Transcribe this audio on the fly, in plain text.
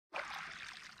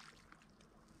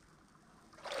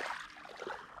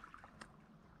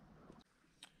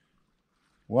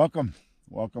Welcome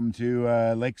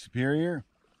to Lake Superior.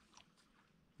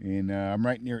 And I'm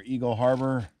right near Eagle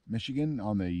Harbor, Michigan,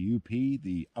 on the UP,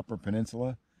 the Upper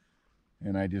Peninsula.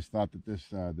 And I just thought that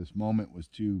this moment was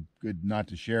too good not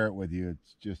to share it with you.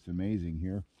 It's just amazing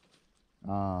here.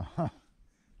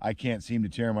 I can't seem to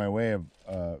tear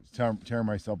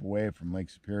myself away from Lake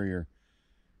Superior.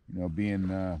 You know,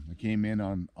 I came in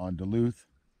on Duluth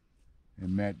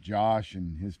and met Josh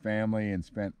and his family and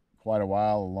spent quite a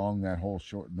while along that whole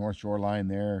north shoreline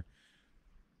there.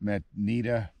 Met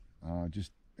Nita,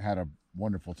 just had a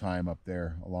wonderful time up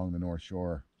there along the North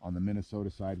Shore on the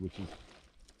Minnesota side, which is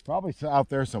probably out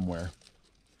there somewhere.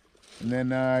 And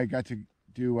then I got to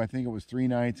do, I think it was 3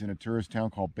 nights in a tourist town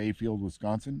called Bayfield,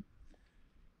 Wisconsin.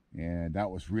 And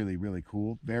that was really, really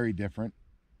cool. Very different.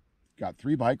 Got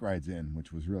 3 bike rides in,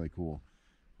 which was really cool.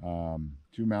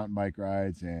 2 mountain bike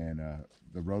rides and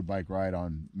the road bike ride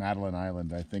on Madeline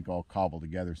Island. I think I'll cobble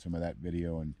together some of that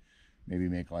video and maybe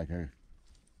make like a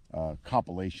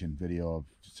compilation video of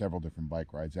several different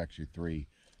bike rides, actually 3,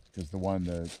 because the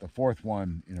 4th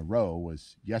one in a row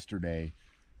was yesterday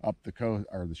up the coast,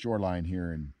 or the shoreline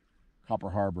here in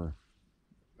Copper Harbor.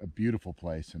 A beautiful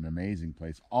place, an amazing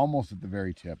place, almost at the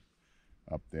very tip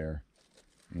up there.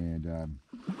 And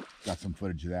got some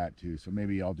footage of that too, so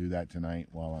maybe I'll do that tonight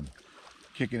while I'm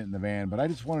kicking it in the van. But I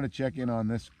just wanted to check in on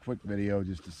this quick video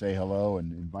just to say hello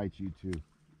and invite you to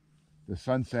the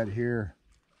sunset here.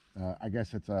 I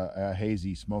guess it's a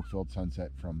hazy, smoke-filled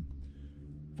sunset from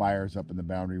fires up in the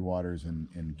Boundary Waters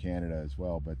in Canada as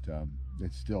well, but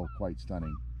it's still quite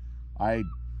stunning. I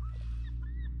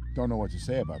don't know what to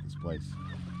say about this place.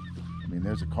 I mean,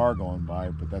 there's a car going by,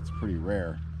 but that's pretty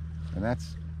rare, and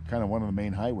that's kind of one of the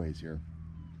main highways here.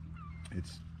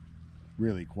 It's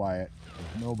really quiet.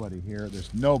 There's nobody here.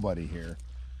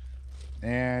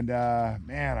 And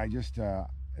man,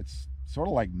 it's sort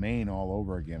of like Maine all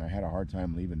over again. I had a hard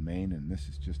time leaving Maine, and this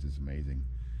is just as amazing.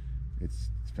 It's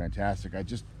fantastic. I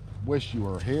just wish you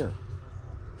were here.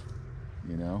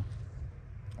 You know,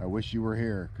 I wish you were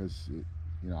here, because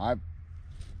you know, I've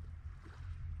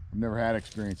never had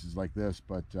experiences like this.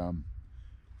 But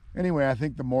anyway, I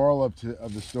think the moral of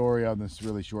the story on this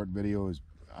really short video is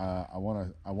I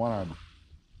want to,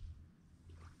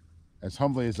 as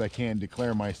humbly as I can,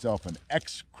 declare myself an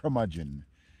ex-curmudgeon.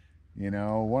 You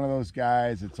know, one of those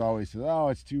guys that's always says, oh,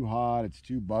 it's too hot, it's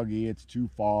too buggy, it's too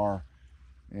far.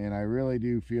 And I really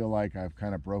do feel like I've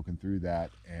kind of broken through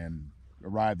that and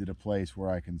arrived at a place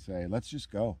where I can say, let's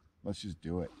just go. Let's just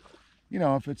do it. You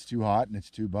know, if it's too hot and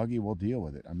it's too buggy, we'll deal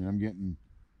with it. I mean, I'm getting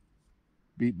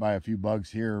beat by a few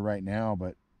bugs here right now,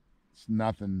 but it's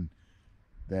nothing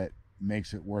that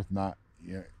makes it worth not,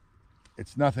 you know,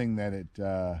 it's nothing that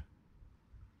it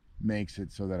makes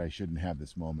it so that I shouldn't have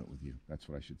this moment with you. That's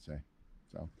what I should say.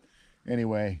 So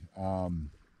anyway,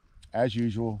 as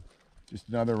usual, just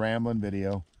another rambling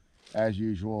video. As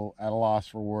usual, at a loss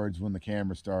for words when the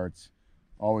camera starts.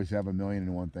 Always have a million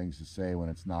and one things to say when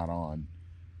it's not on.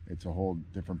 It's a whole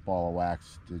different ball of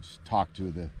wax to just talk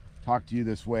to you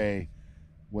this way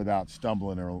without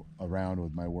stumbling around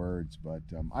with my words. But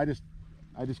I just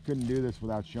couldn't do this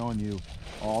without showing you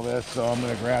all this. So I'm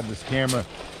going to grab this camera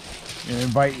and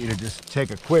invite you to just take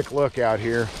a quick look out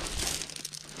here.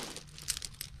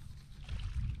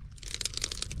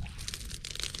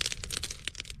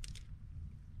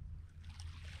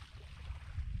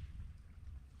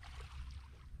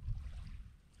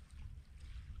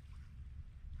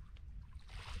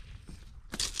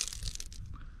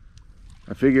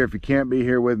 I figure if you can't be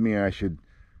here with me, I should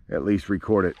at least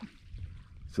record it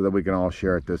so that we can all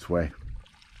share it this way.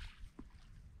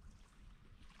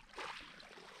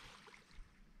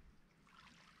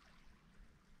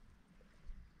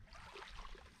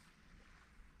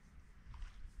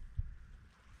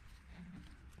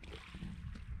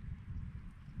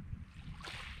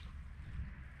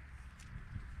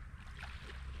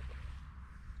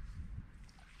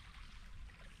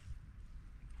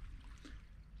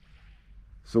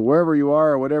 So wherever you are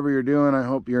or whatever you're doing, I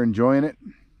hope you're enjoying it.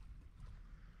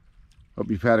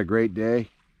 Hope you've had a great day.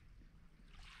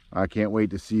 I can't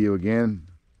wait to see you again.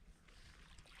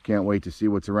 Can't wait to see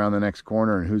what's around the next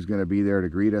corner and who's going to be there to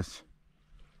greet us.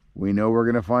 We know we're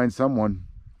going to find someone,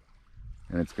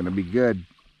 and it's going to be good.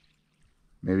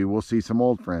 Maybe we'll see some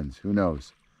old friends. Who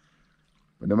knows?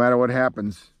 But no matter what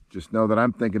happens, just know that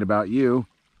I'm thinking about you.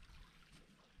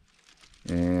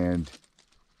 And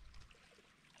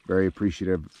very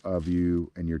appreciative of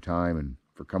you and your time and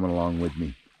for coming along with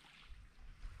me.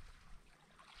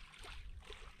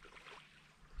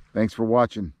 Thanks for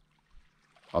watching.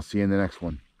 I'll see you in the next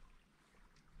one.